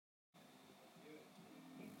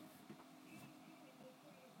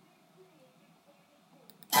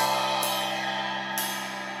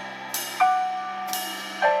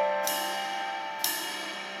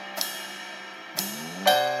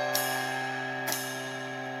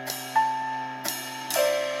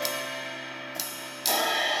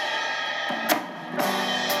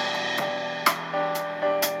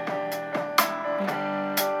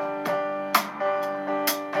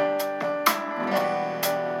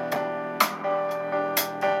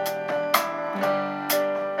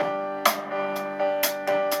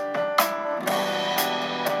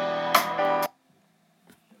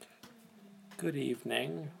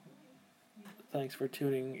evening. Thanks for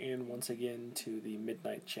tuning in once again to the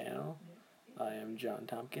Midnight Channel. I am John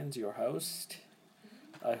Tompkins, your host.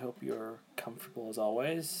 I hope you're comfortable as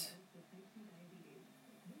always.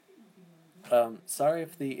 Sorry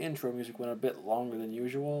if the intro music went a bit longer than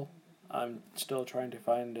usual. I'm still trying to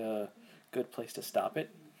find a good place to stop it.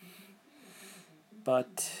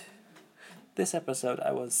 But this episode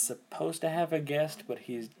I was supposed to have a guest, but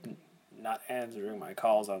he's not answering my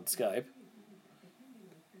calls on Skype.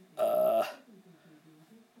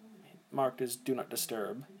 Marked as Do Not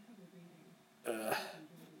Disturb.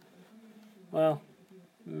 Well,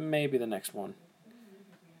 maybe the next one.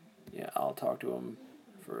 Yeah, I'll talk to him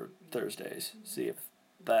for Thursdays, see if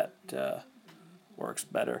that works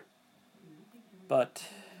better. But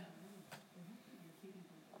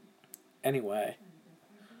anyway,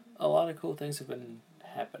 a lot of cool things have been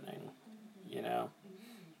happening, you know.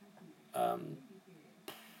 I'm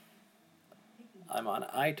on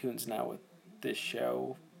iTunes now with this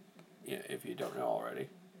show, if you don't know already.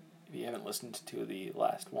 If you haven't listened to the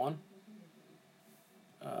last one.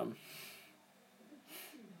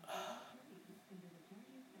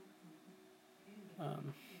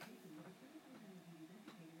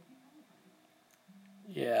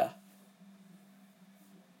 Yeah.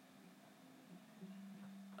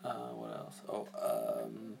 What else?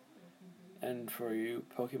 And for you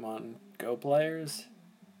Pokemon Go players,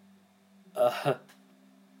 I'm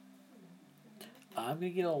gonna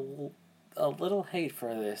get a little hate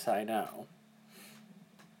for this, I know.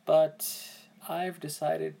 But I've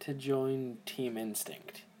decided to join Team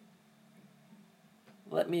Instinct.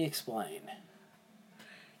 Let me explain.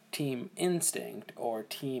 Team Instinct, or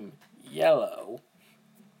Team Yellow,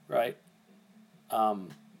 right?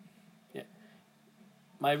 Yeah.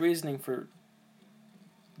 My reasoning for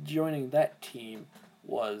joining that team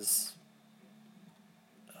was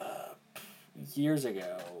years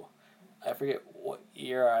ago. I forget what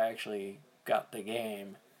year I actually got the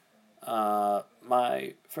game.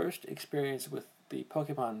 My first experience with the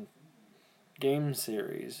Pokemon game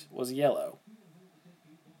series was Yellow.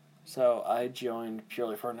 So I joined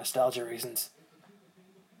purely for nostalgia reasons.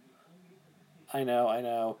 I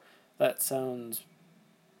know. That sounds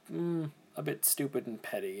a bit stupid and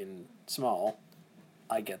petty and small.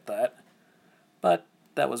 I get that. But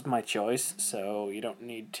that was my choice, so you don't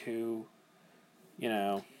need to,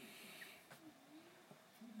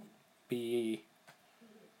 be...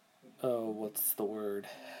 Oh, what's the word?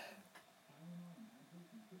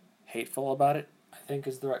 Hateful about it, I think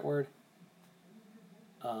is the right word.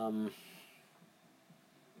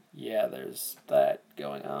 Yeah, there's that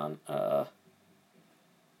going on.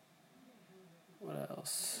 What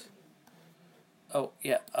else? Oh,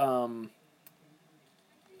 yeah,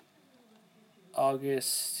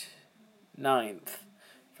 August 9th,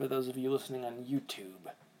 for those of you listening on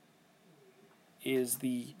YouTube, is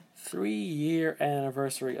the 3-year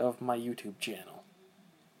anniversary of my YouTube channel.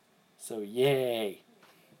 So, yay!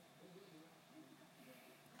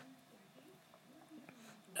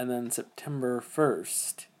 And then September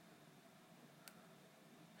 1st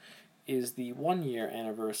is the 1-year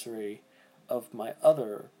anniversary of my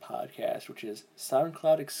other podcast, which is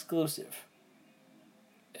SoundCloud exclusive.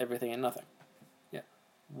 Everything and Nothing. Yeah,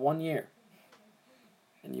 1 year.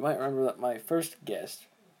 And you might remember that my first guest,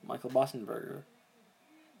 Michael Bossenberger,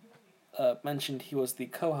 mentioned he was the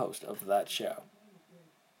co-host of that show.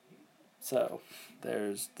 So,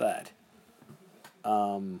 there's that.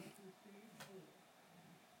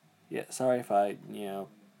 Yeah, sorry if I,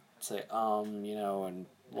 say, and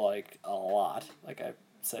like a lot, like I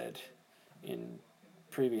said in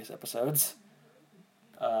previous episodes.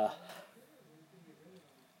 I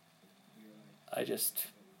just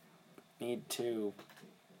need to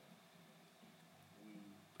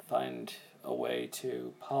find a way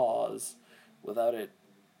to pause without it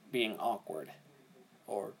being awkward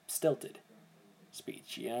or stilted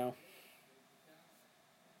speech,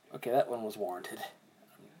 Okay, that one was warranted,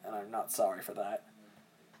 and I'm not sorry for that.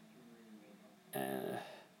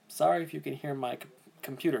 Sorry if you can hear my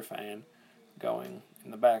computer fan going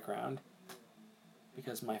in the background,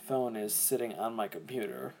 because my phone is sitting on my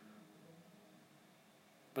computer.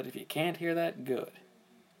 But if you can't hear that, good.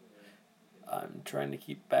 I'm trying to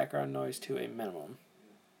keep background noise to a minimum.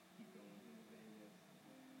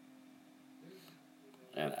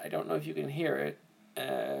 And I don't know if you can hear it.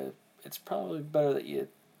 It's probably better that you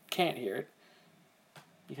can't hear it,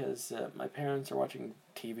 because my parents are watching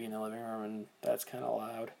TV in the living room, and that's kind of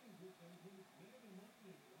loud.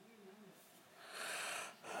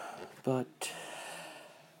 But,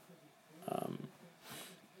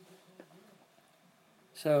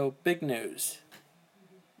 so, big news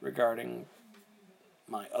regarding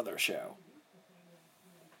my other show.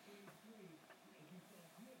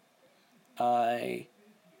 I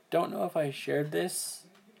don't know if I shared this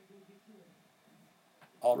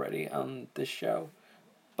already on this show,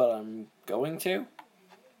 but I'm going to.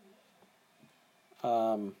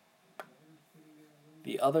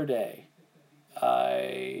 The other day,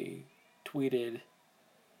 I tweeted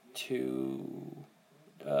to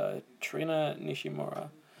Trina Nishimura,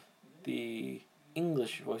 the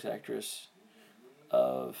English voice actress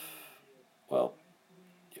of, well,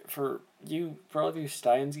 for all of you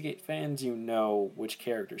Steins Gate fans, you know which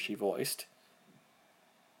character she voiced.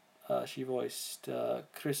 She voiced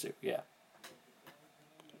Krisu, yeah.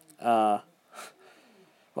 Well,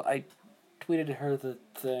 I tweeted to her the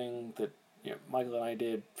thing that Michael and I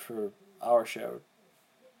did for our show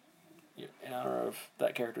in honor of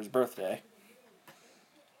that character's birthday.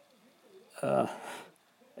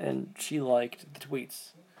 And she liked the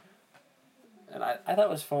tweets. And I thought it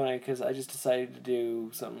was funny because I just decided to do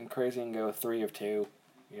something crazy and go 3 of 2.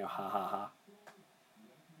 Ha ha ha.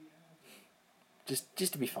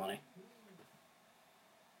 Just to be funny.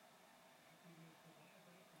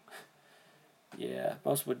 Yeah,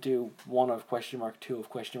 most would do 1 of question mark, 2 of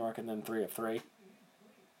question mark, and then 3 of 3.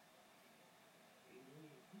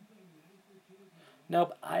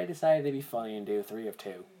 Nope, I decided to be funny and do 3 of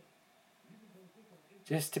 2.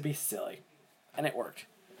 Just to be silly. And it worked.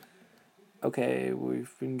 Okay,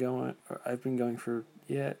 I've been going for,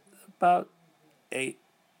 about 8,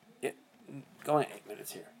 going 8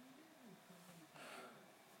 minutes here.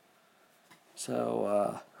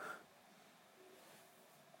 So,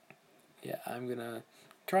 I'm gonna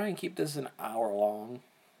try and keep this an hour long.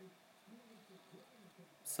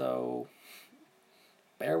 So,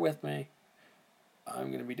 bear with me.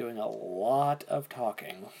 I'm gonna be doing a lot of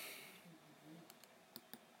talking.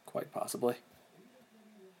 Quite possibly.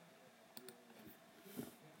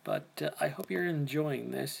 But I hope you're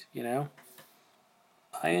enjoying this,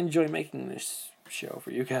 I enjoy making this show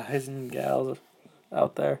for you guys and gals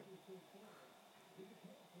out there.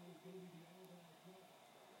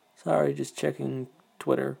 Sorry, just checking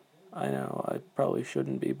Twitter. I know, I probably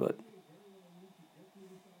shouldn't be, but...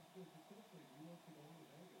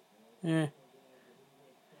 I'm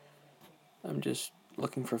just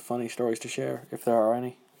looking for funny stories to share, if there are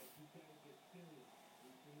any.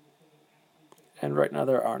 And right now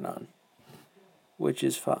there are none. Which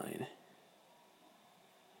is fine.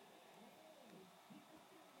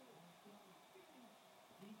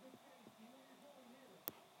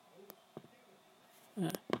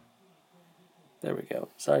 There we go.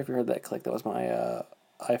 Sorry if you heard that click. That was my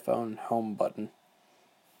iPhone home button.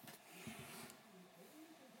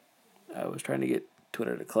 I was trying to get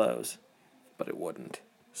Twitter to close, but it wouldn't.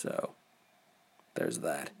 So, there's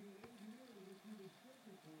that.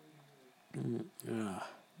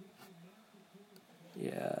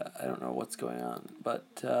 Yeah, I don't know what's going on, but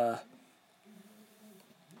I'll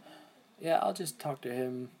just talk to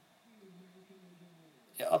him.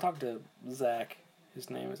 Yeah, I'll talk to Zach. His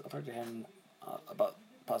name is. I'll talk to him about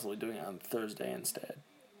possibly doing it on Thursday instead,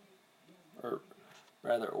 or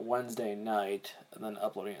rather Wednesday night, and then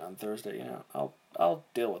uploading it on Thursday. I'll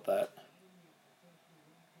deal with that.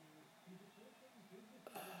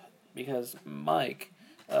 Because Mike,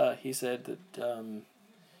 he said that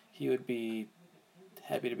he would be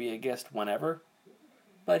happy to be a guest whenever,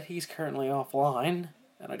 but he's currently offline,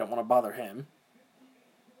 and I don't want to bother him.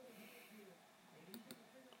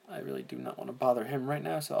 I really do not want to bother him right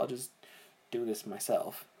now, so I'll just do this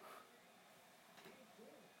myself.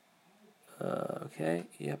 Okay,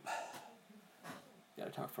 yep.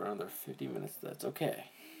 Gotta talk for another 50 minutes, that's okay.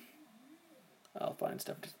 I'll find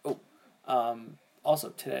stuff to... also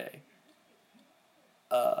today,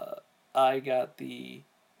 I got the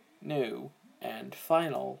new and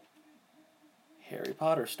final Harry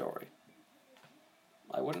Potter story.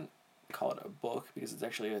 I wouldn't call it a book because it's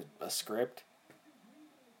actually a script,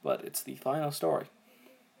 but it's the final story.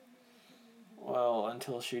 Well,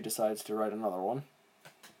 until she decides to write another one.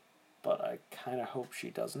 But I kind of hope she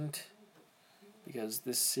doesn't, because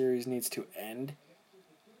this series needs to end.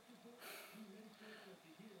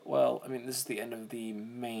 Well, I mean, this is the end of the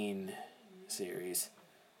main series.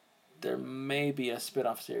 There may be a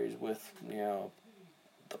spin-off series with,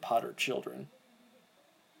 the Potter children.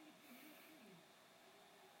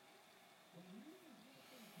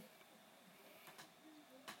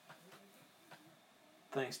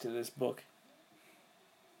 Thanks to this book.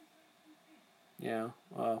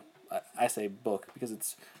 Well, I say book because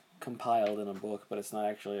it's compiled in a book, but it's not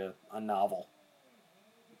actually a novel.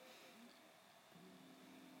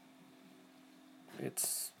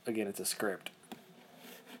 It's a script.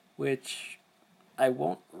 Which I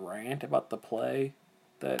won't rant about the play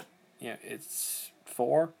that it's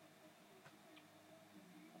for,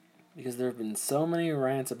 because there have been so many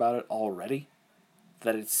rants about it already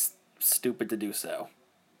that it's stupid to do so.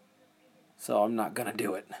 So I'm not gonna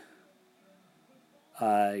do it.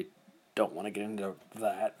 I don't want to get into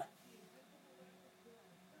that.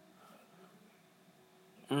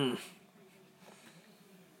 Mm.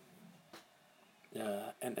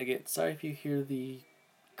 And again, sorry if you hear the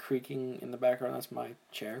creaking in the background. That's my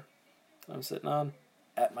chair I'm sitting on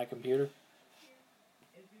at my computer.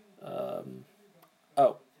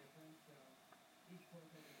 Oh,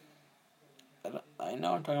 I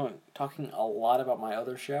know I'm talking a lot about my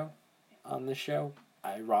other show on this show,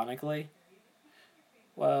 ironically.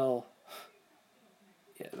 Well,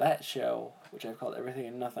 yeah, that show, which I've called Everything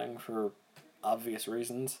and Nothing for obvious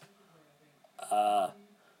reasons, uh,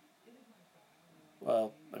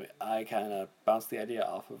 well, I kind of bounced the idea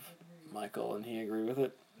off of Michael, and he agreed with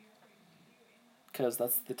it. Because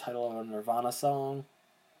that's the title of a Nirvana song.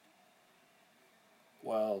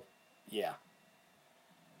 Well, yeah.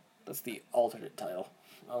 That's the alternate title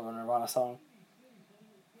of a Nirvana song.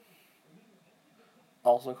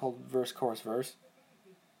 Also called Verse, Chorus, Verse.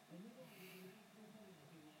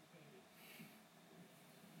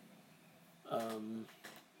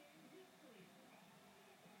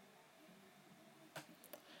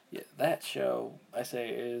 Yeah, that show, I say,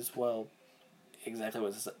 is, well, exactly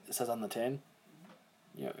what it says on the tin.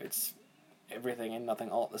 It's everything and nothing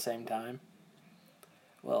all at the same time.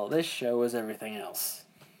 Well, this show is everything else.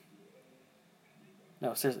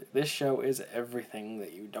 No, seriously, this show is everything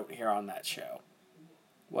that you don't hear on that show.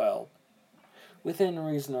 Well, within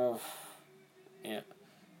reason of you know,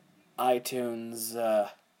 iTunes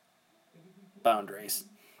boundaries.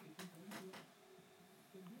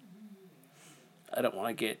 I don't want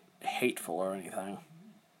to get hateful or anything,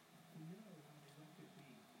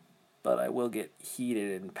 but I will get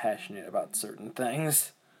heated and passionate about certain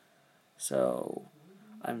things. So,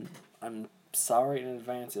 I'm sorry in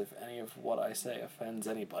advance if any of what I say offends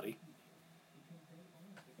anybody,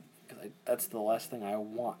 because that's the last thing I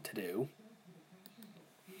want to do.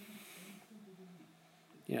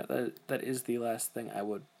 That is the last thing I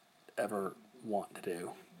would ever want to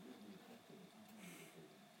do.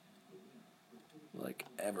 Like,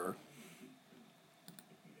 ever.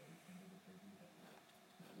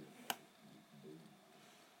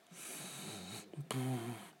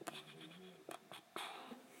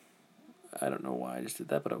 I don't know why I just did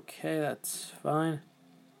that, but okay, that's fine.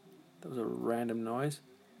 That was a random noise.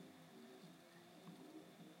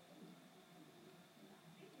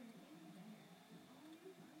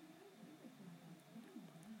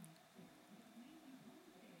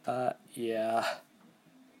 Yeah.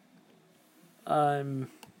 I'm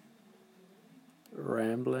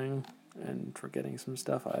rambling and forgetting some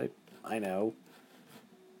stuff. I know.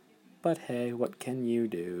 But hey, what can you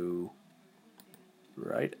do?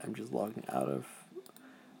 Right? I'm just logging out of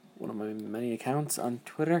one of my many accounts on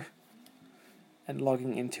Twitter and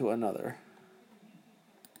logging into another.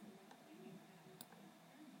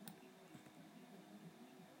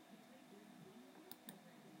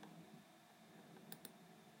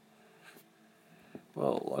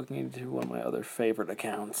 Well, logging into one of my other favorite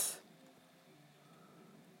accounts.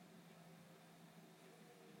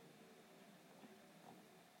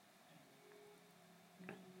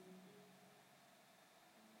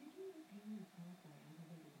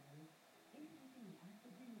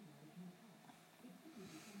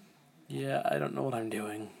 Yeah, I don't know what I'm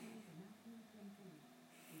doing.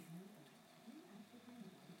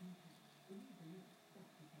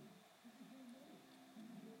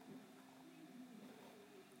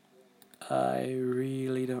 I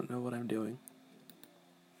really don't know what I'm doing.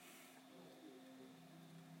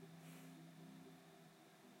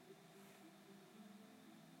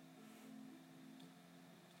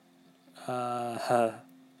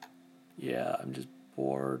 Yeah, I'm just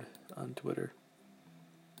bored on Twitter.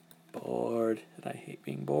 Bored, and I hate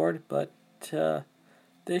being bored, but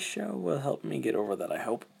this show will help me get over that, I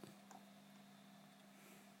hope.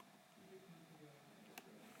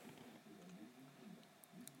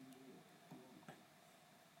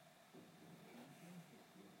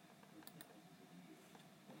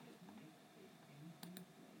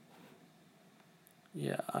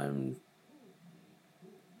 Yeah, I'm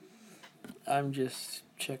just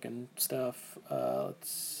checking stuff.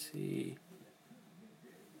 Let's see.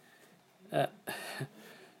 Uh,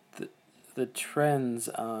 the the trends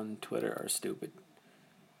on Twitter are stupid.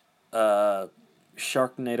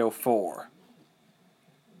 Sharknado 4.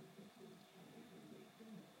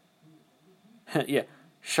 Yeah,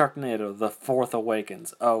 Sharknado: The Fourth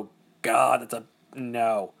Awakens. Oh God, that's a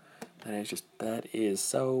no. That is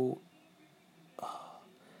so.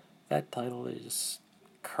 That title is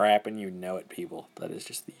crap, and you know it, people. That is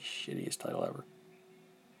just the shittiest title ever.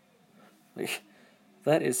 Like,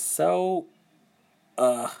 that is so.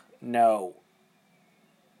 No.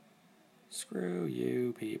 Screw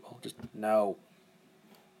you, people. Just no.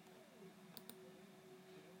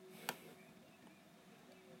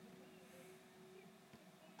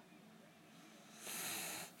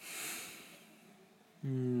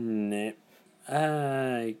 Nah.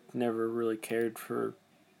 I never really cared for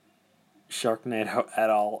Sharknado at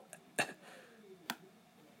all.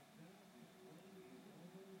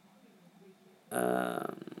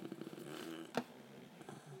 um,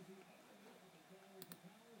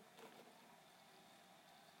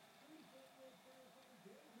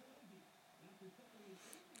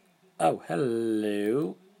 oh,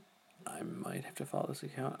 hello. I might have to follow this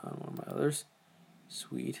account on one of my others.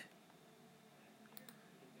 Sweet.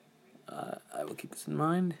 I will keep this in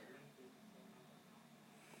mind.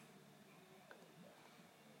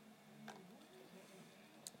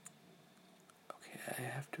 Okay, I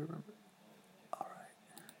have to remember. Alright.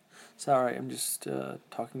 Sorry, I'm just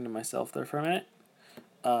talking to myself there for a minute.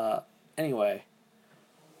 Anyway.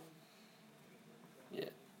 Yeah.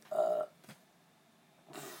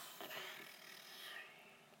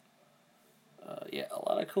 Yeah, a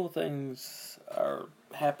lot of cool things are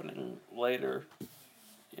happening later.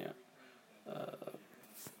 Yeah.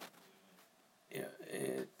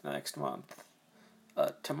 Next month.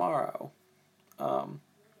 Tomorrow. Um,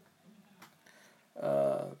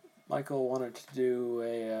 Michael wanted to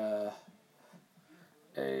do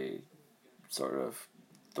a sort of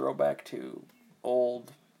throwback to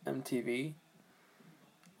old MTV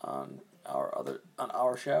on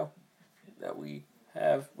our show that we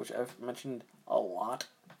have, which I've mentioned a lot.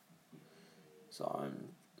 So I'm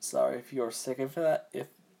sorry if you're sick of that.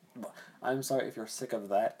 I'm sorry if you're sick of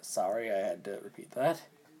that. Sorry, I had to repeat that.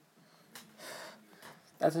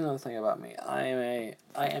 That's another thing about me. I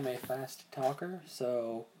am a fast talker,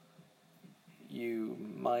 so you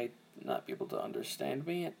might not be able to understand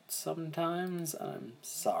me at sometimes. I'm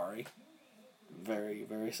sorry. Very,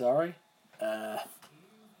 very sorry.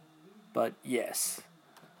 But yes.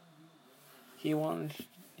 He wanted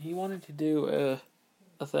to do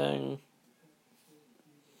a thing.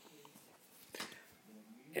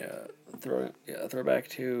 Yeah, throwback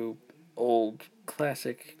to old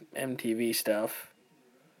classic MTV stuff.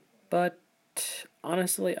 But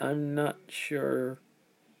honestly, I'm not sure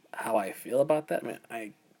how I feel about that. I mean,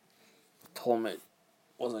 I told him it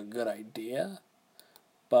was a good idea,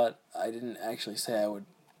 but I didn't actually say I would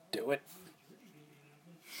do it.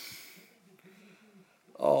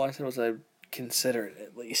 All I said was I'd consider it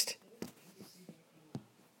at least.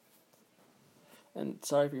 And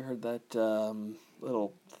sorry if you heard that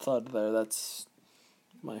little thud there. That's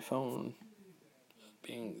my phone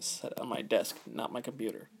being set on my desk, not my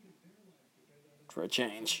computer. For a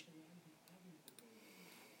change.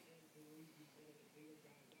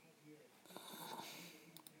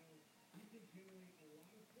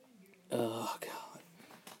 Oh, God.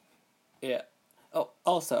 Yeah. Oh,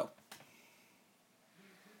 also,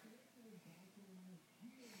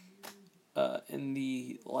 in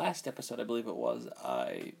the last episode, I believe it was,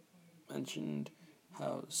 I mentioned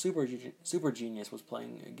how Super Genius was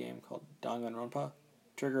playing a game called Danganronpa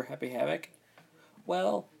Trigger Happy Havoc.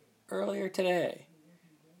 Well, earlier today,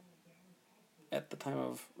 at the time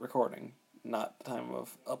of recording, not the time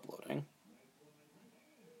of uploading,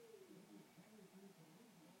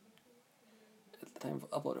 at the time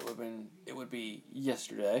of upload, it would be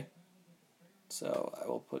yesterday. So I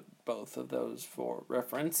will put both of those for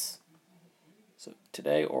reference. So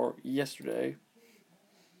today or yesterday,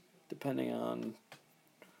 depending on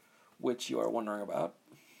which you are wondering about.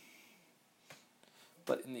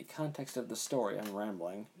 But in the context of the story I'm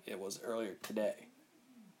rambling, it was earlier today.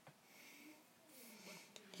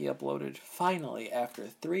 He uploaded finally after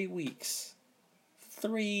 3 weeks.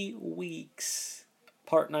 3 weeks.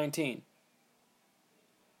 Part 19.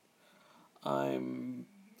 I'm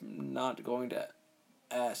not going to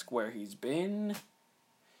ask where he's been,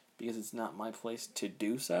 because it's not my place to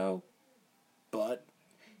do so, but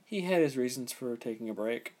he had his reasons for taking a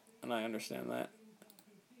break, and I understand that.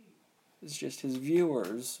 It's just his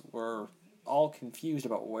viewers were all confused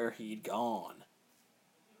about where he'd gone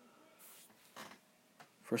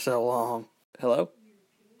for so long. Hello?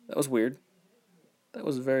 That was weird. That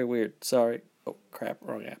was very weird. Sorry. Oh, crap.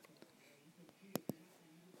 Wrong app.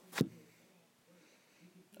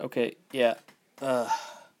 Okay, yeah.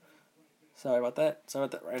 Sorry about that. Sorry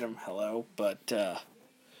about that random hello, but,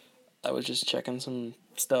 I was just checking some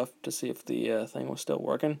stuff to see if the thing was still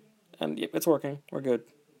working. And yep, it's working. We're good.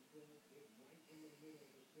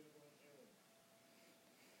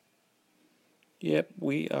 Yep,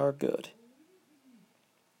 we are good.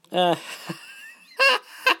 I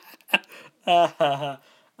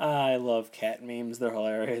love cat memes. They're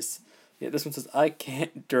hilarious. Yeah, this one says, I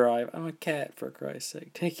can't drive. I'm a cat, for Christ's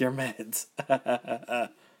sake. Take your meds.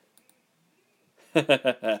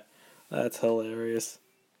 That's hilarious.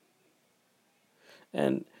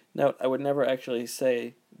 And note, I would never actually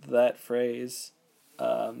say that phrase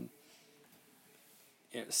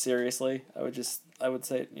seriously. I would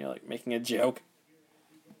say it, like making a joke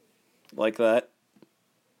like that.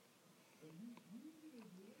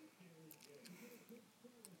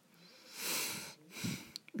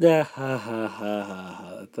 Yeah, ha ha ha ha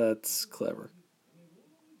ha. That's clever.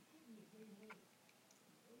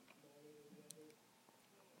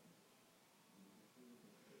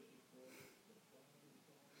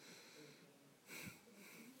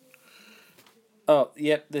 Oh,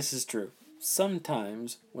 yep, this is true.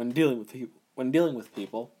 Sometimes when dealing with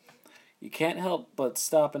people, you can't help but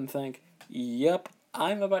stop and think, "Yep,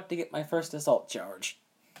 I'm about to get my first assault charge."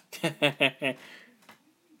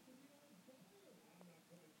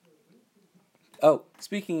 Oh,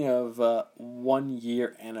 speaking of 1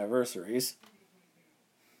 year anniversaries,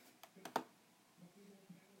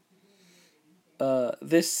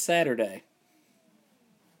 this Saturday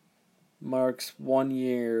marks 1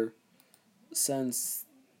 year since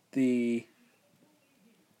the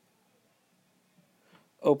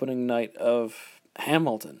opening night of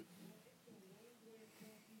Hamilton.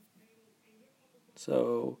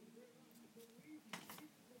 So,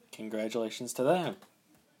 congratulations to them.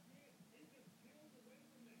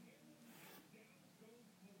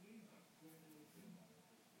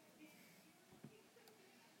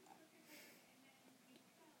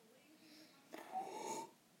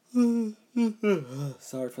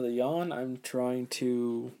 Sorry for the yawn. I'm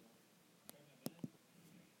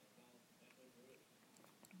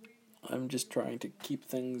just trying to keep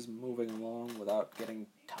things moving along without getting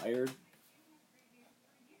tired.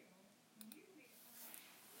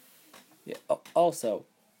 Yeah. Also,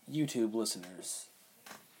 YouTube listeners,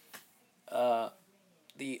 uh,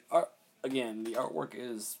 the art again. The artwork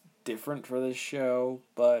is different for this show,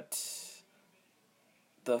 but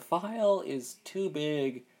the file is too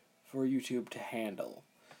big for YouTube to handle.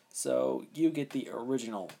 So you get the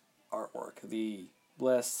original artwork, the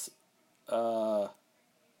less uh,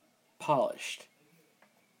 polished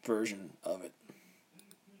version of it.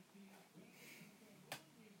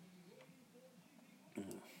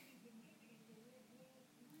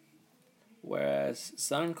 Whereas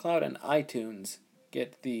SoundCloud and iTunes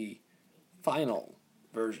get the final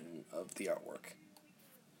version of the artwork.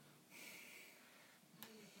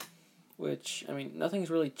 Which, I mean,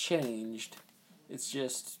 nothing's really changed. It's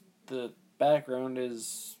just the background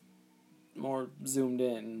is more zoomed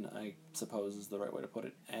in, I suppose is the right way to put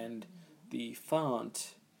it. And the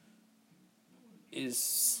font is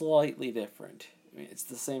slightly different. I mean, it's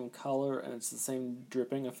the same color and it's the same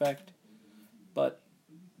dripping effect, but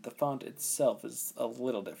the font itself is a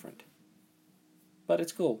little different. But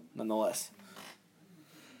it's cool, nonetheless.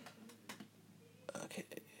 Okay.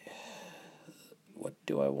 What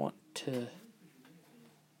do I want to...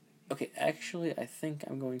 Okay, actually, I think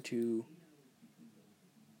I'm going to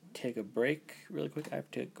take a break really quick. I have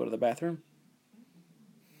to go to the bathroom.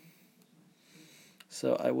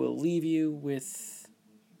 So I will leave you with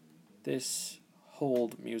this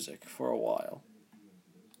hold music for a while.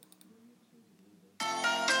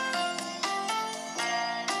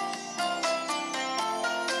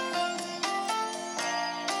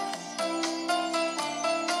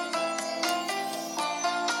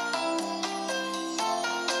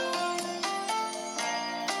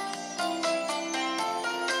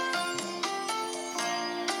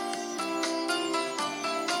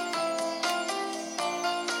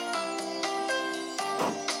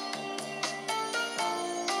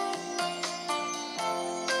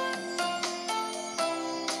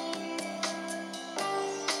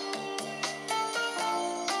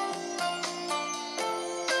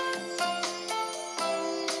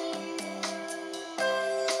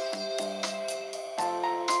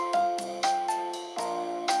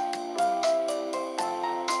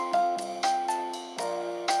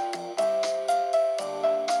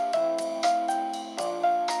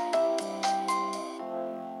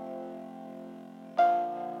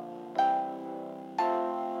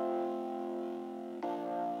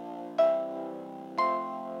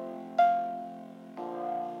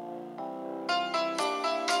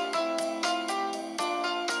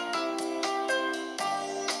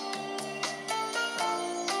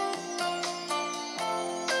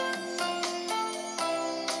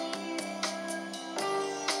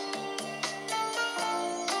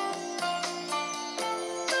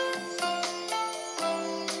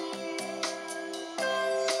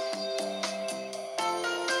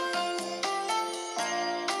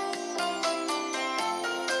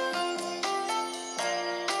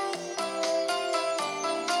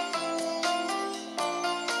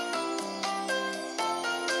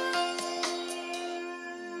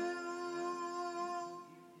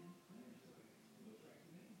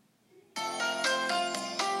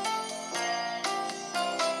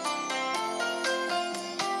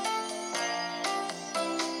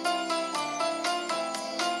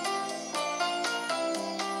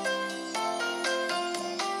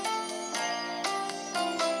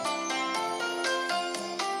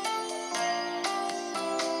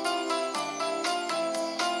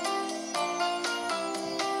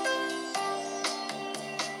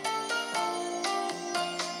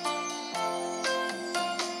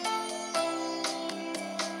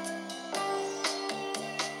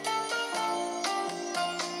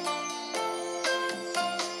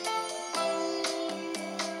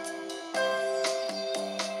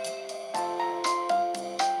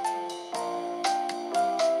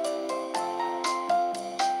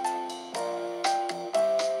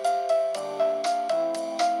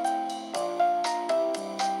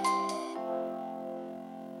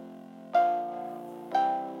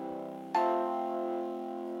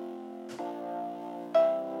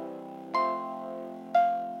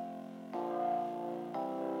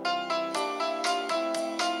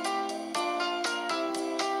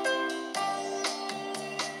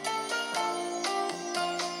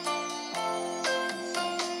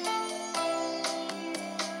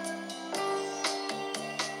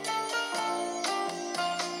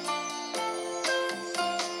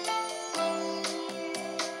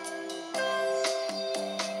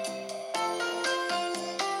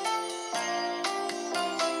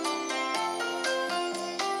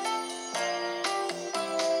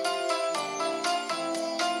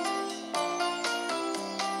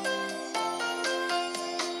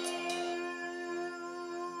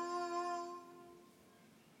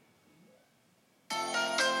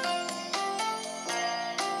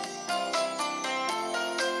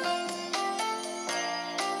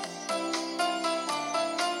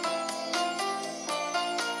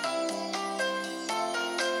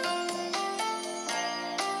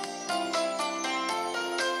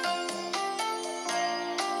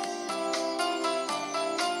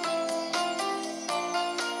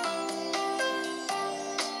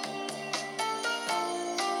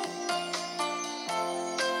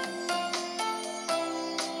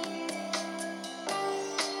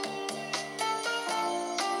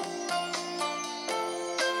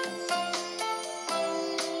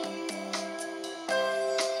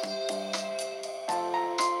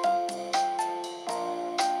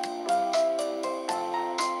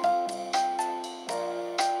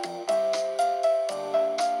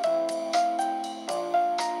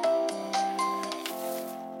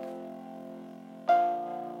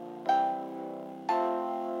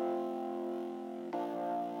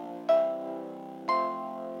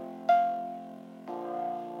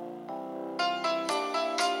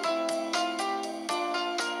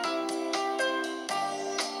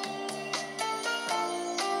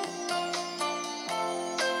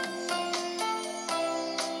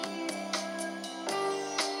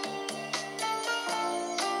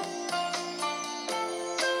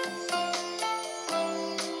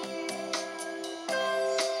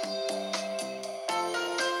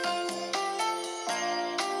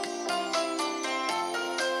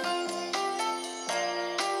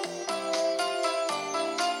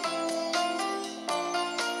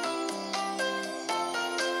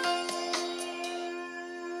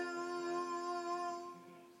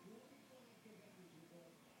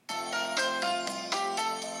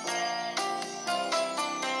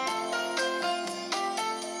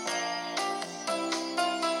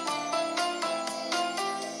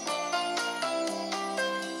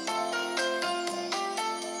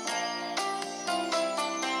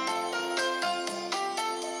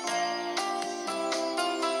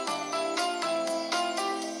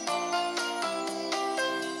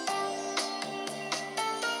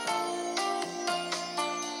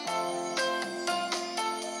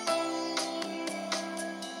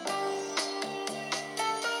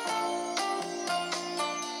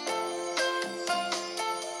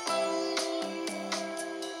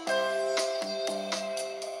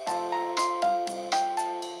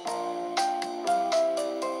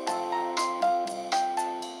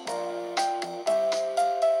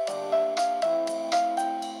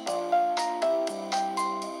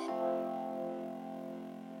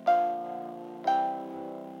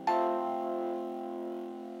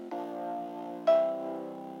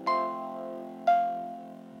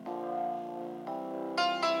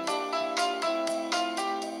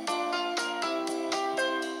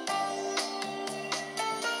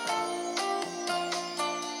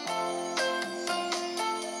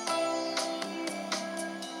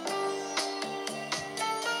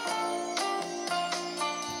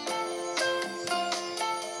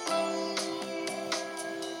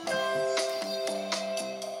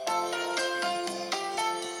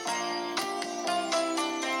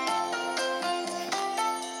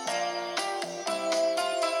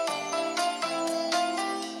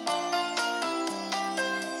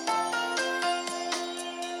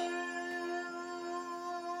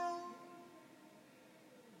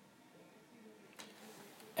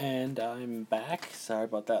 And I'm back. Sorry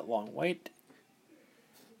about that long wait.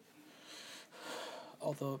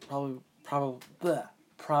 Although it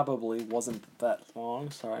probably wasn't that long.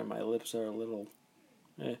 Sorry, my lips are a little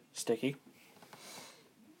sticky.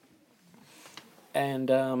 And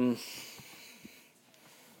that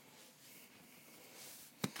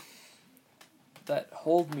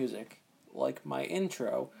hold music, like my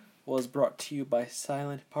intro, was brought to you by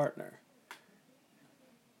Silent Partner.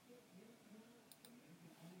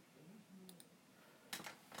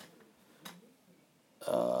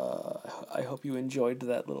 I hope you enjoyed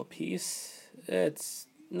that little piece. It's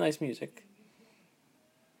nice music.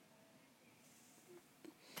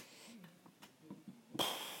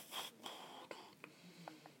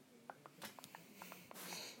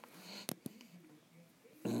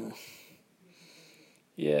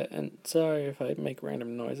 Yeah, and sorry if I make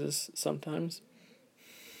random noises sometimes.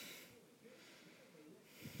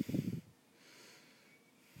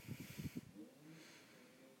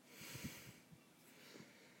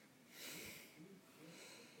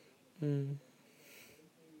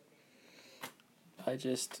 I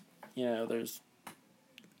just, there's...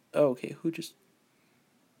 Okay, who just...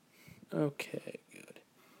 Okay, good.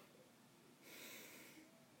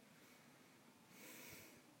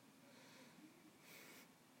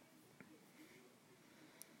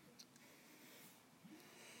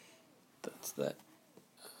 That's that.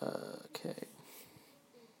 Okay.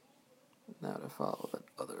 Now to follow that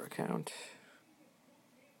other account.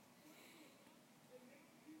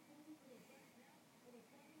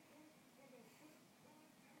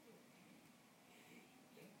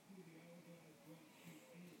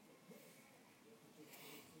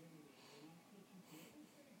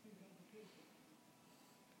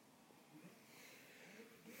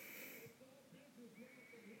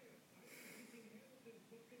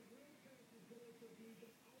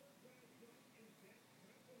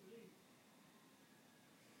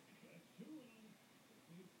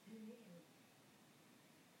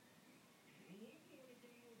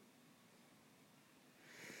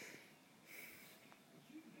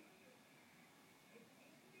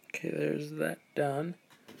 Okay, there's that done.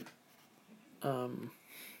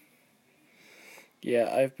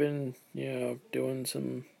 Yeah, I've been, doing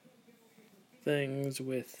some things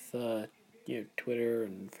with, Twitter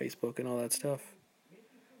and Facebook and all that stuff.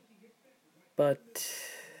 But...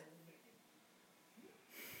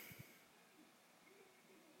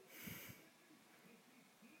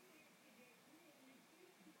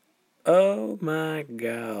 Oh my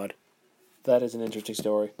god. That is an interesting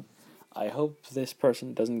story. I hope this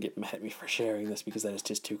person doesn't get mad at me for sharing this because that is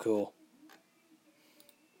just too cool.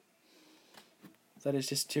 That is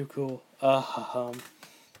just too cool.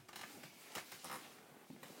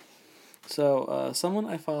 So, someone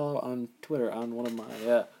I follow on Twitter on one of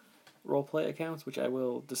my roleplay accounts, which I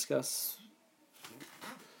will discuss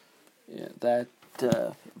that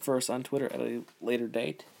verse on Twitter at a later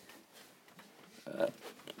date.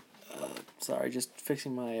 Sorry, just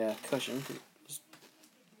fixing my cushion. Just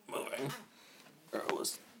moving. Or it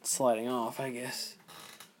was sliding off, I guess.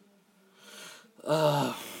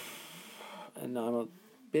 And now I'm a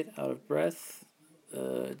bit out of breath.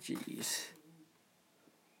 Jeez.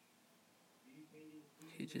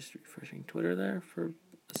 Okay, just refreshing Twitter there for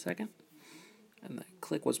a second. And that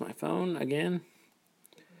click was my phone again.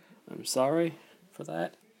 I'm sorry for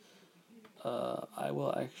that. I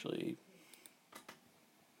will actually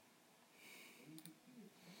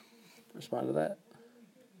respond to that.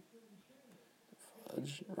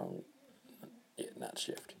 Fudge, wrong. Yeah, not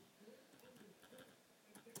shift.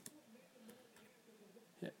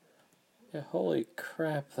 Yeah, holy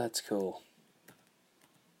crap, that's cool.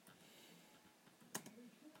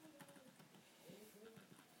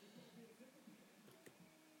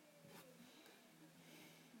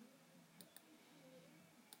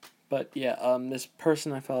 But yeah, this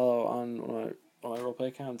person I follow on one of my roleplay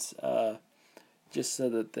accounts, just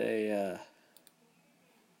said that they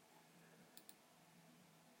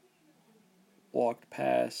walked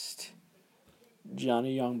past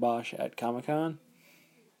Johnny Young Bosch at Comic-Con,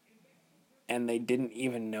 and they didn't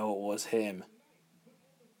even know it was him.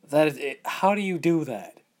 That is it. How do you do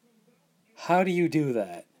that? How do you do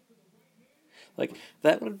that? Like,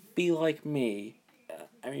 that would be like me.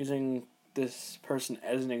 I'm using this person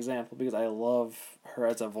as an example because I love her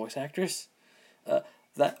as a voice actress. That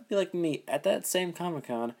would be like me at that same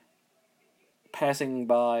Comic-Con passing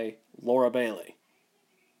by Laura Bailey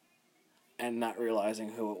and not realizing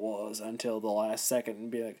who it was until the last second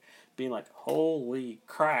and being like, holy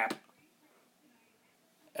crap,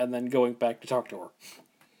 and then going back to talk to her.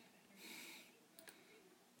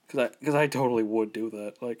 Because I totally would do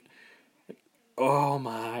that. Like, Oh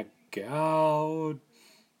my god.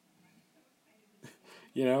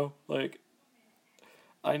 You know, like,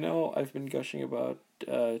 I know I've been gushing about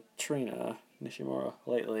Trina Nishimura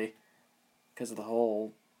lately because of the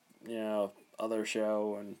whole, other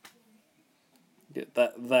show and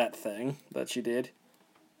that thing that she did.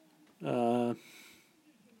 Uh,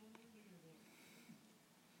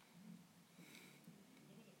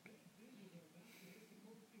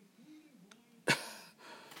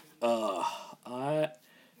 uh, I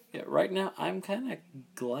yeah, right now I'm kind of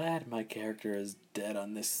glad my character is dead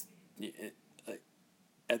on this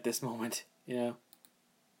at this moment.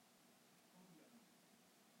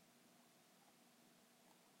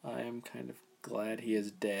 I am kind of glad he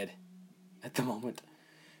is dead at the moment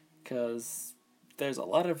because there's a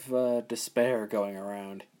lot of despair going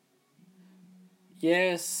around.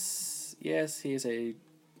 Yes, he's a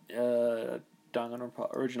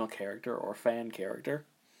Danganronpa original character or fan character.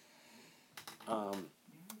 Um,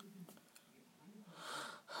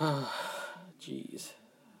 jeez.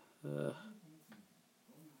 Uh,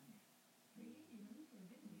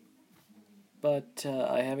 but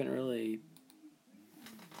I haven't really.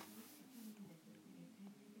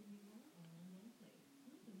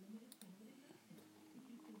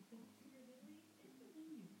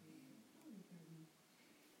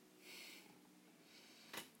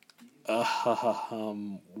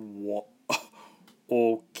 What?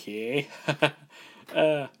 Okay.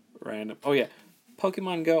 uh, Random. Oh yeah,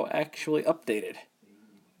 Pokemon Go actually updated.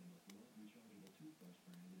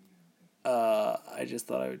 I just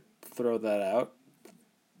thought I would throw that out.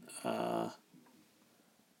 Uh,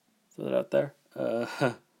 throw that out there.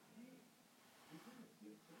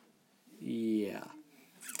 Yeah.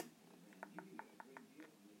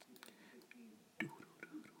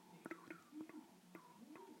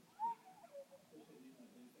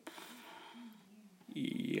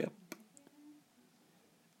 Yep.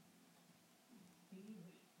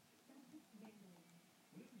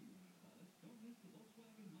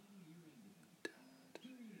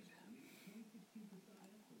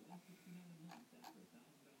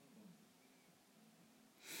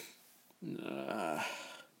 Uh,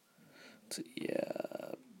 yeah.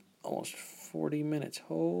 Almost 40 minutes.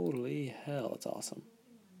 Holy hell, that's awesome.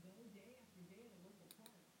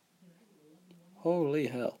 Holy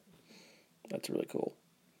hell. That's really cool.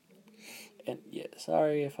 And yeah,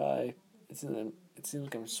 sorry if it seems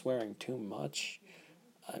like I'm swearing too much.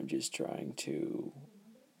 I'm just trying to,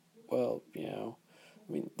 well, I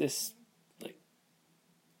mean, like,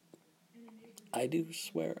 I do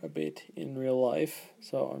swear a bit in real life,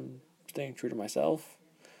 so I'm staying true to myself.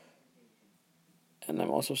 And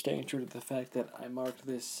I'm also staying true to the fact that I marked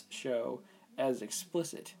this show as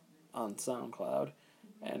explicit on SoundCloud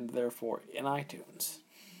and therefore in iTunes.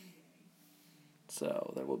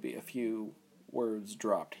 So there will be a few words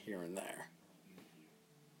dropped here and there.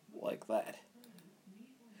 Like that.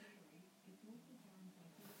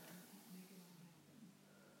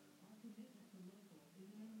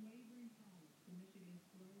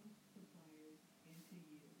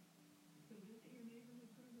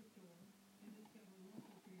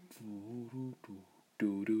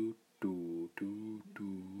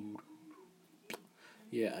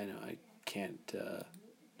 Yeah, I know. I can't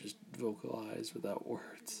just vocalize without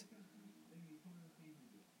words.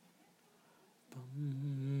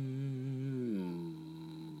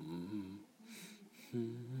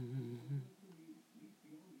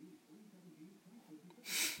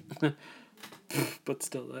 But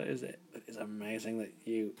still, that is it. That is amazing that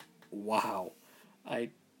you. Wow. I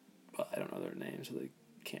I don't know their names, so they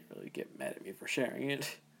can't really get mad at me for sharing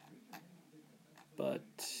it. But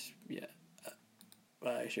yeah,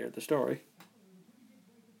 I shared the story.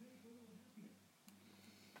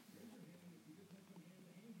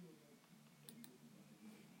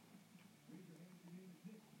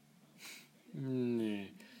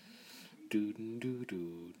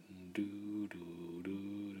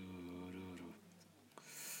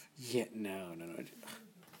 Yeah, no.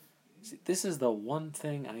 See, this is the one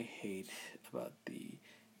thing I hate about the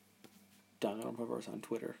Danganronpa on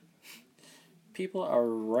Twitter. People are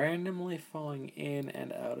randomly falling in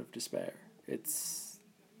and out of despair.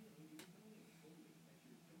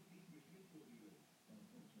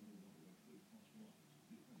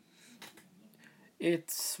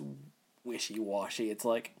 It's wishy washy. It's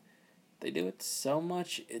like they do it so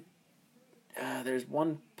much. There's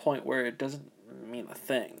one point where it doesn't mean a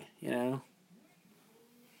thing. Yeah,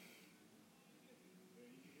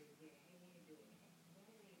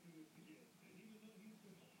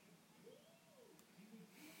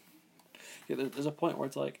 there's a point where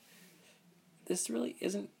it's like this really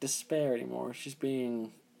isn't despair anymore. It's just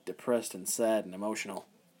being depressed and sad and emotional.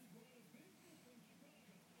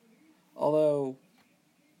 Although,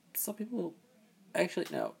 some people... Actually,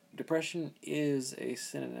 no. Depression is a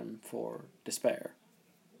synonym for despair.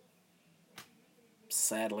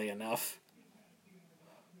 Sadly enough.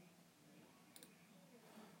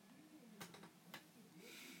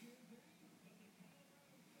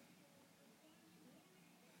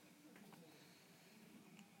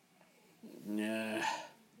 Nah.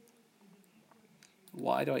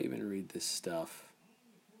 Why do I even read this stuff?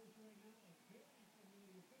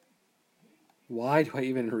 Why do I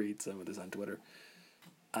even read some of this on Twitter?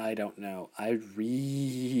 I don't know. I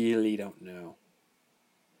really don't know.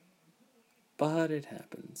 But it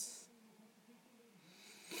happens.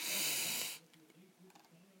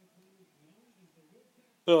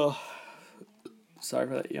 Ugh. Sorry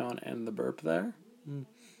for that yawn and the burp there.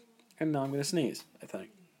 And now I'm going to sneeze, I think.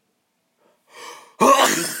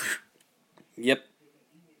 Yep.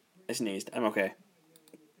 I sneezed. I'm okay.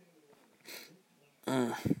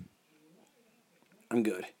 I'm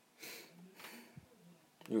good.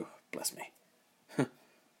 Ooh, bless me.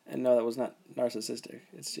 And no, that was not narcissistic.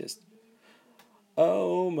 It's just,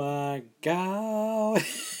 oh my god.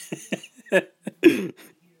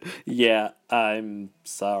 Yeah, I'm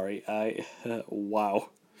sorry. Wow.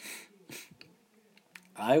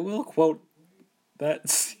 I will quote that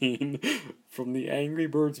scene from the Angry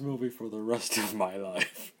Birds movie for the rest of my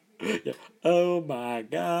life. Yeah. Oh my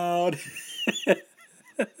god.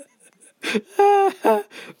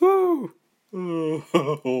 Woo.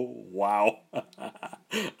 Oh, wow.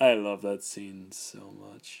 I love that scene so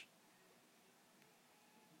much.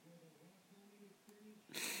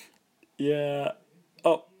 Yeah.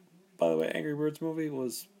 Oh, by the way, Angry Birds movie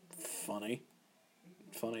was funny.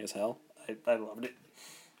 Funny as hell. I loved it.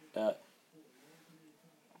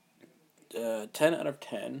 Uh, 10 out of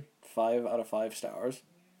 10. 5 out of 5 stars.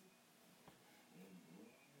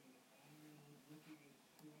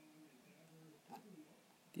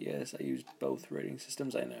 Yes, I used both rating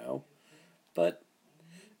systems, I know. But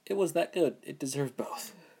it was that good. It deserved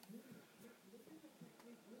both.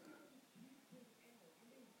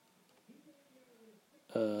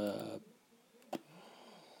 Uh,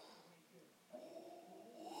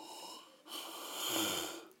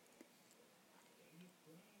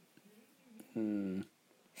 hmm.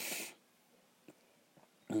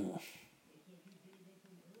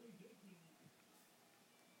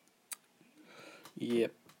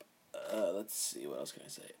 Yep. Let's see. What else can I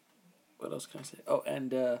say? What else can I say? Oh,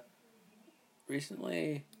 and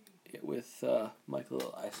recently, with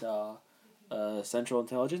Michael, I saw Central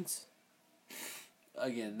Intelligence.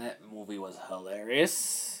 Again, that movie was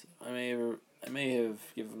hilarious. I may have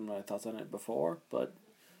given my thoughts on it before, but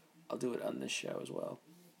I'll do it on this show as well.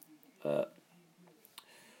 Uh,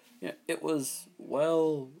 yeah, it was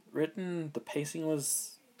well written. The pacing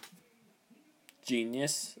was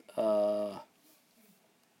genius.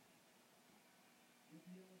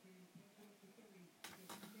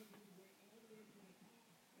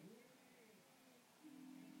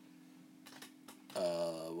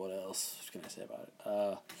 What else can I say about it?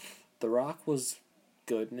 The Rock was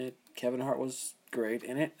good in it. Kevin Hart was great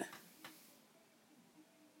in it.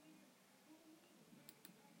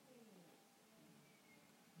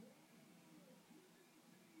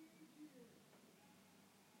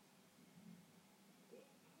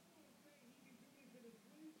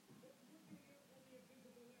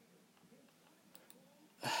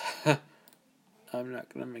 I'm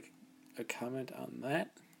not gonna make a comment on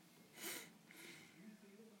that.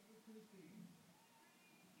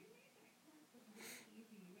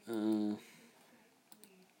 Uh,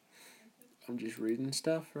 I'm just reading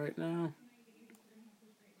stuff right now.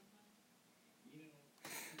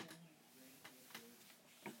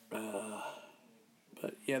 Uh,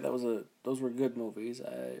 but yeah, those were good movies.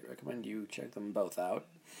 I recommend you check them both out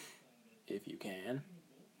if you can.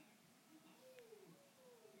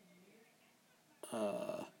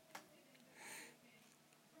 Uh,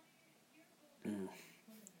 mm.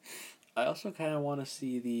 I also kind of want to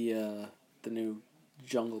see the new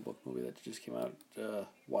Jungle Book movie that just came out a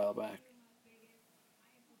while back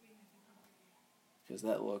because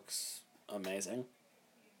that looks amazing.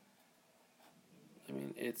 I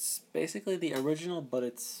mean, it's basically the original, but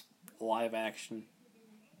it's live action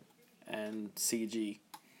and CG.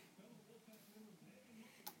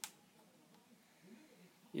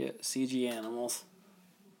 Yeah, CG animals.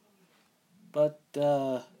 But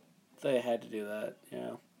they had to do that,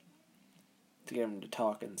 to get them to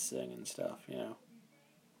talk and sing and stuff.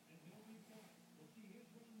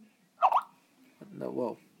 No,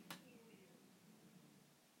 whoa.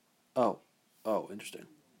 Oh, oh, interesting.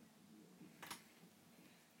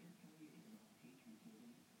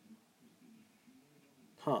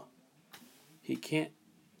 Huh. He can't...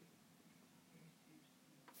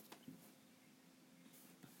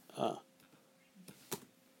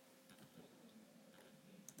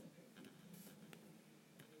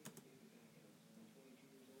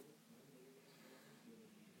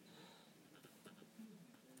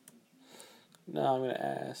 Now I'm going to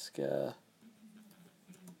ask...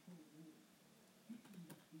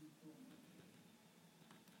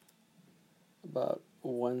 about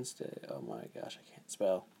Wednesday. Oh my gosh, I can't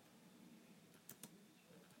spell.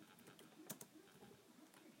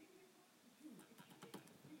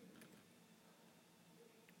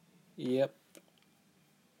 Yep.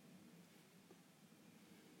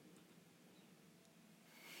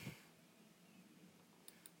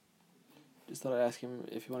 Just thought I'd ask him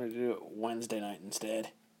if he wanted to do it Wednesday night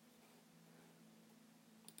instead.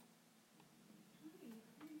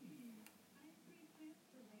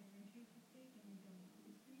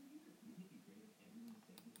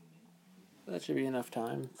 That should be enough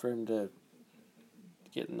time for him to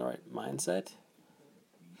get in the right mindset.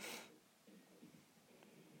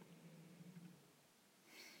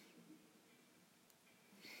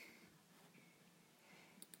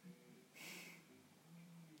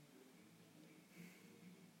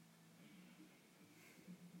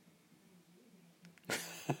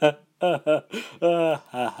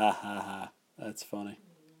 That's funny.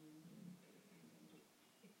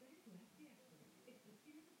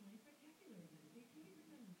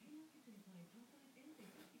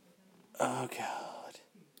 Oh God.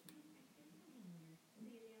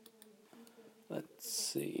 Let's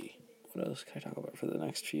see. What else can I talk about for the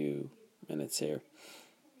next few minutes here?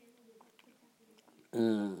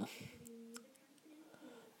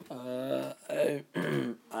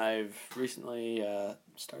 I've recently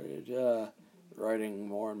started writing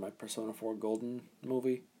more in my Persona 4 Golden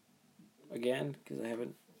movie again because I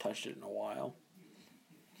haven't touched it in a while.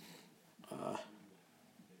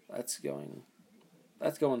 That's going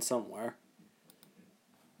somewhere.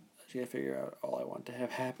 I just gotta figure out all I want to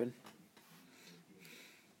have happen.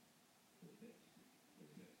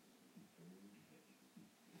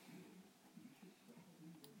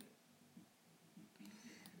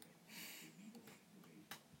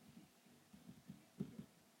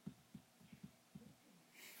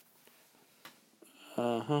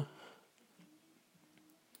 Uh-huh.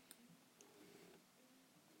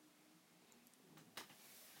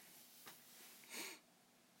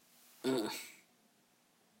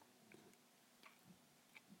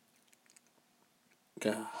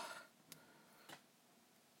 God.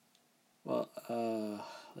 Well,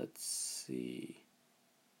 let's see.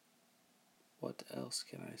 What else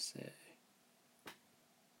can I say?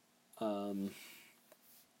 I'm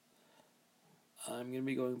going to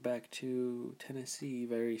be going back to Tennessee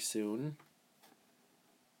very soon.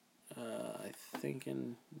 I think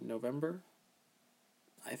in November.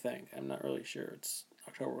 I think. I'm not really sure. It's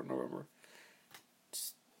October or November.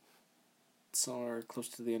 It's somewhere close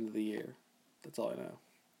to the end of the year. That's all I know.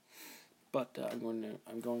 But I'm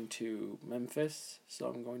going to Memphis, so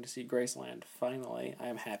I'm going to see Graceland. Finally, I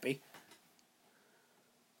am happy.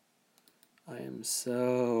 I am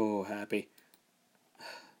so happy.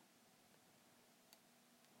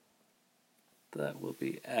 That will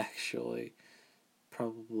be actually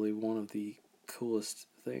probably one of the coolest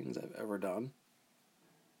things I've ever done.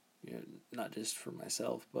 You know, not just for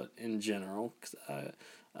myself, but in general, because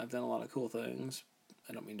I've done a lot of cool things.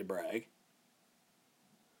 I don't mean to brag.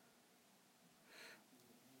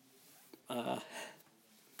 Uh,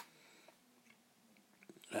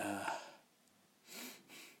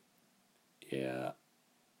 yeah.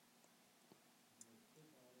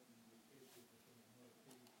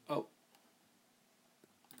 Oh.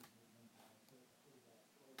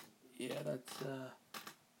 Yeah, that's,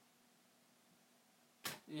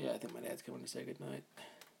 yeah, I think my dad's coming to say goodnight.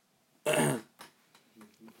 Yeah.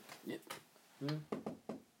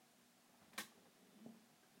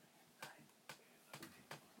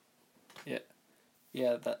 Yeah.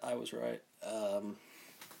 Yeah, that I was right.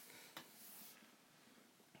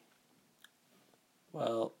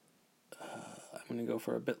 Well, I'm gonna go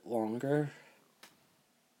for a bit longer.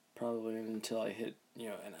 Probably until I hit,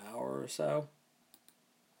 an hour or so.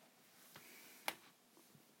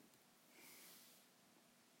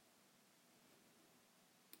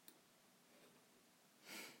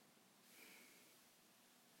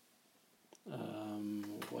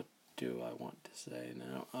 What do I want to say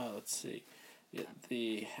now? Oh, let's see. Yeah,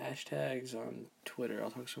 the hashtags on Twitter. I'll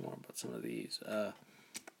talk some more about some of these.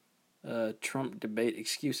 Trump debate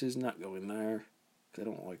excuses, not going there, because I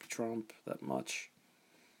don't like Trump that much.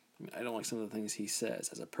 I mean, I don't like some of the things he says.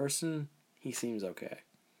 As a person, he seems okay.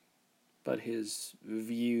 but his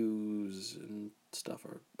views and stuff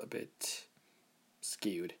are a bit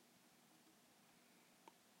skewed.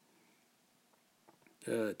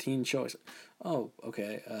 Teen Choice. Oh,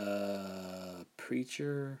 okay.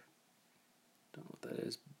 Preacher. Don't know what that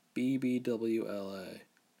is. BBWLA.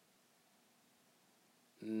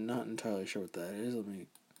 Not entirely sure what that is. Let me.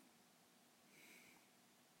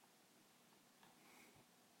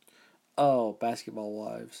 Oh, Basketball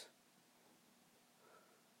Wives.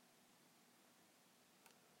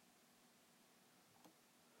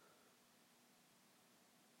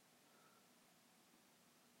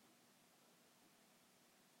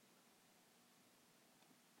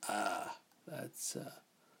 That's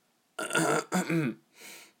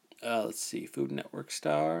let's see, Food Network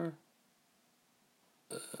star.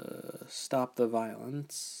 Stop the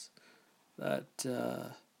Violence. That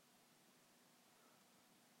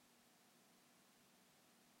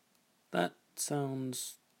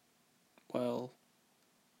sounds, well,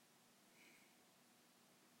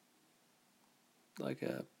 like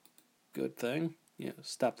a good thing.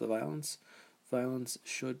 Stop the violence. Violence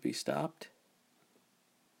should be stopped.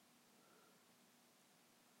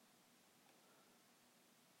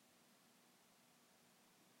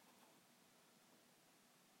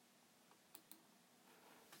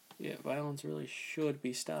 Yeah, violence really should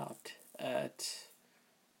be stopped at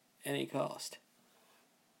any cost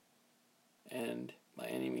and by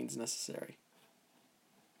any means necessary.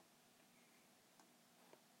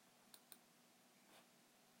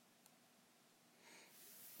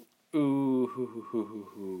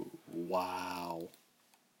 Ooh, wow.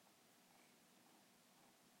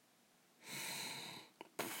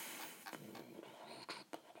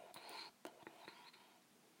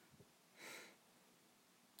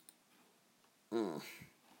 Mm.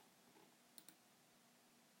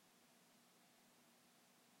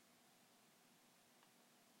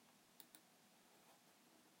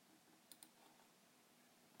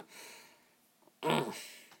 Mm.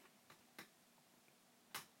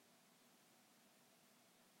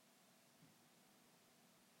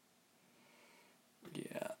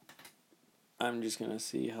 Yeah. I'm just gonna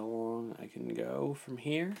see how long I can go from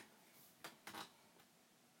here.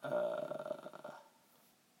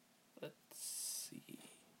 Let's see.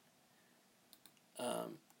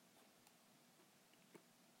 Um,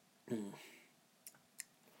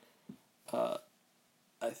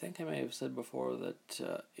 I think I may have said before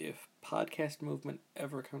that if podcast movement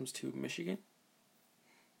ever comes to Michigan,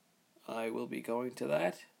 I will be going to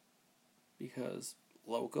that because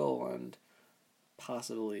local and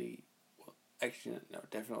possibly, well, actually, no,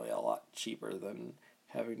 definitely a lot cheaper than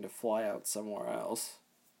having to fly out somewhere else.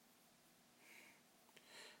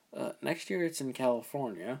 Next year it's in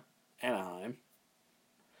California, Anaheim.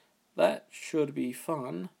 That should be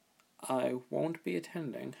fun. I won't be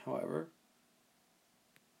attending, however,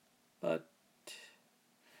 but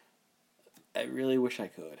I really wish I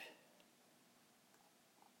could.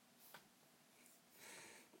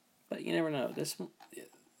 But you never know. If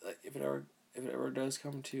it ever does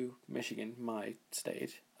come to Michigan, my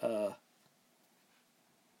state,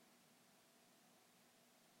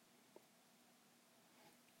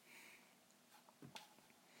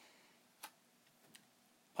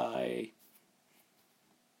 I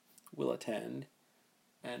will attend,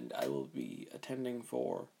 and I will be attending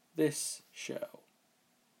for this show,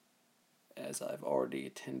 as I've already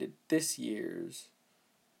attended this year's,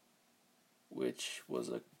 which was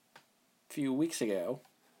a few weeks ago.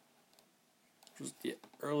 Which was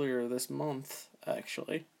earlier this month,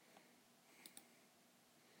 actually.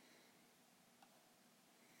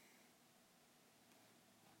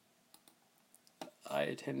 I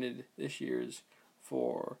attended this year's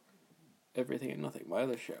for Everything and Nothing, my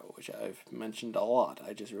other show, which I've mentioned a lot.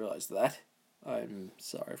 I just realized that. I'm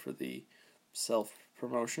sorry for the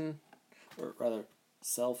self-promotion, or rather,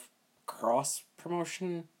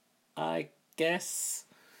 self-cross-promotion, I guess,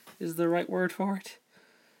 is the right word for it.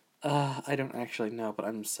 I don't actually know, but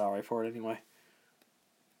I'm sorry for it anyway.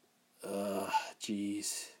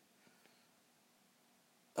 Jeez.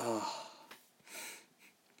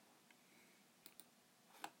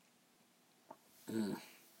 Mm.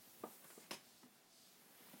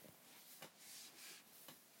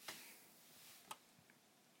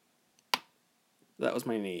 That was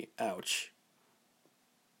my knee. Ouch.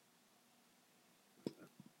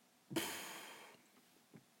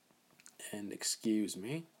 And excuse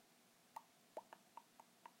me.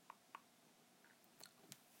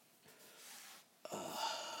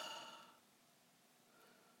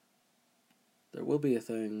 There will be a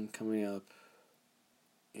thing coming up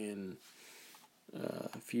in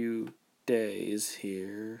a few days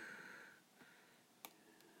here.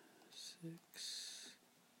 Let's 6,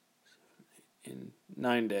 7, 8, in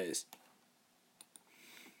 9 days.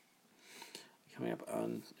 Coming up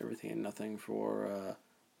on Everything and Nothing for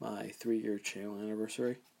my 3-year channel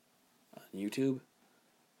anniversary on YouTube.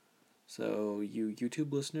 So you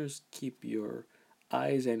YouTube listeners, keep your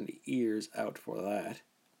eyes and ears out for that.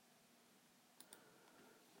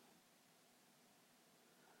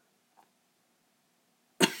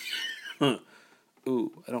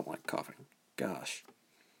 Ooh, I don't like coughing. Gosh.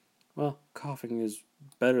 Well, coughing is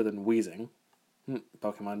better than wheezing.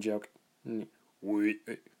 Pokemon joke.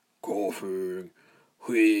 Coughing.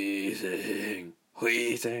 Wheezing.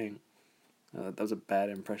 Wheezing. That was a bad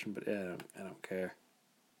impression, but yeah, I don't care.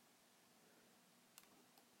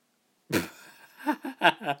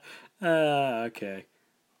 Okay.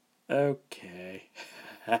 Okay.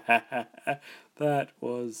 That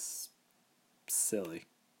was silly.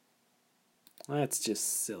 That's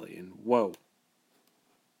just silly and whoa.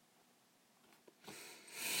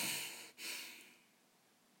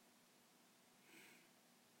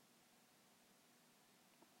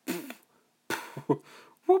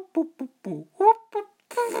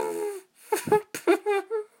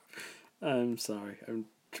 I'm sorry. I'm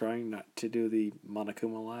trying not to do the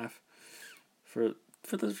Monokuma laugh. For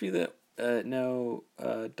those of you that know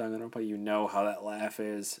Danganronpa, you know how that laugh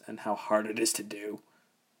is and how hard it is to do,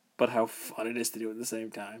 but how fun it is to do at the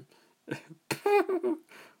same time.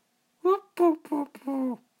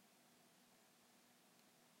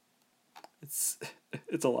 It's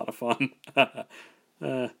a lot of fun.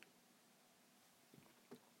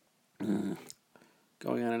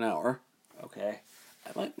 Going on an hour. Okay. I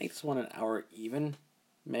might make this one an hour even.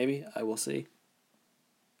 Maybe. I will see.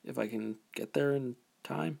 If I can get there in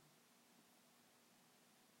time.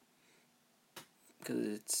 Because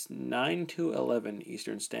it's 9 to 11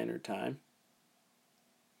 Eastern Standard Time.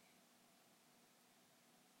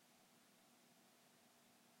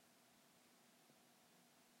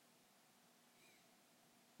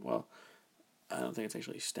 Well, I don't think it's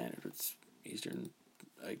actually standard. It's Eastern.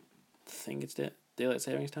 I think it's daylight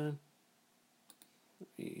savings time. Let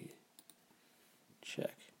me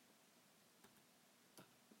check.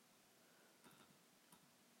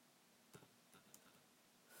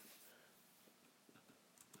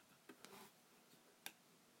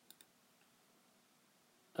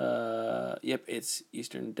 Yep, it's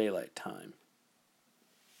Eastern Daylight Time.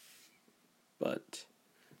 But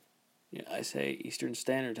yeah, I say Eastern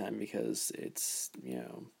Standard Time because it's,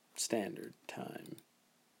 standard time.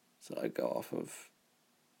 So I go off of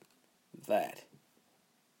that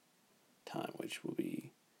time, which will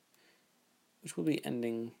be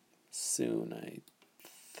ending soon, I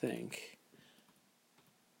think.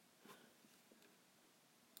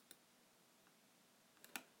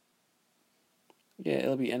 Yeah,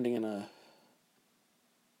 it'll be ending in a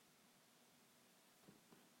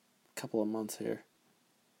couple of months here.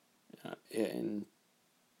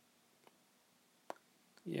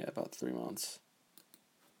 About 3 months.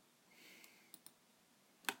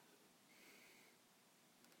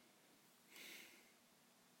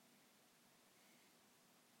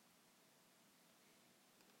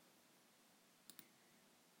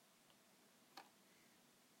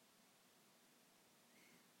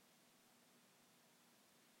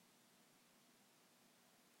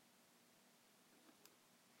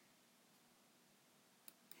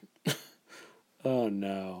 Oh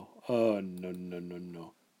no. Oh no no no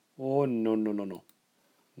no. Oh no no no no.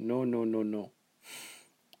 No no no no.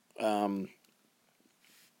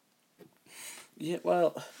 Yeah,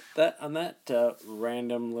 well, that on that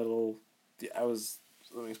random little,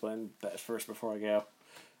 let me explain that first before I go.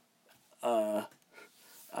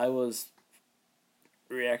 I was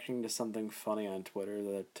reacting to something funny on Twitter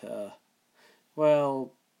that,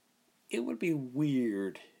 well, it would be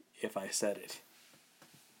weird if I said it.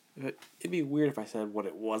 It'd be weird if I said what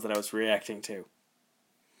it was that I was reacting to.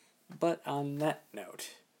 But on that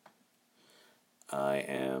note, I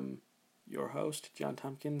am your host, John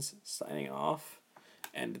Tompkins, signing off,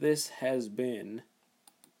 and this has been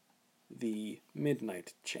the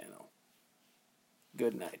Midnight Channel.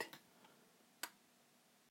 Good night.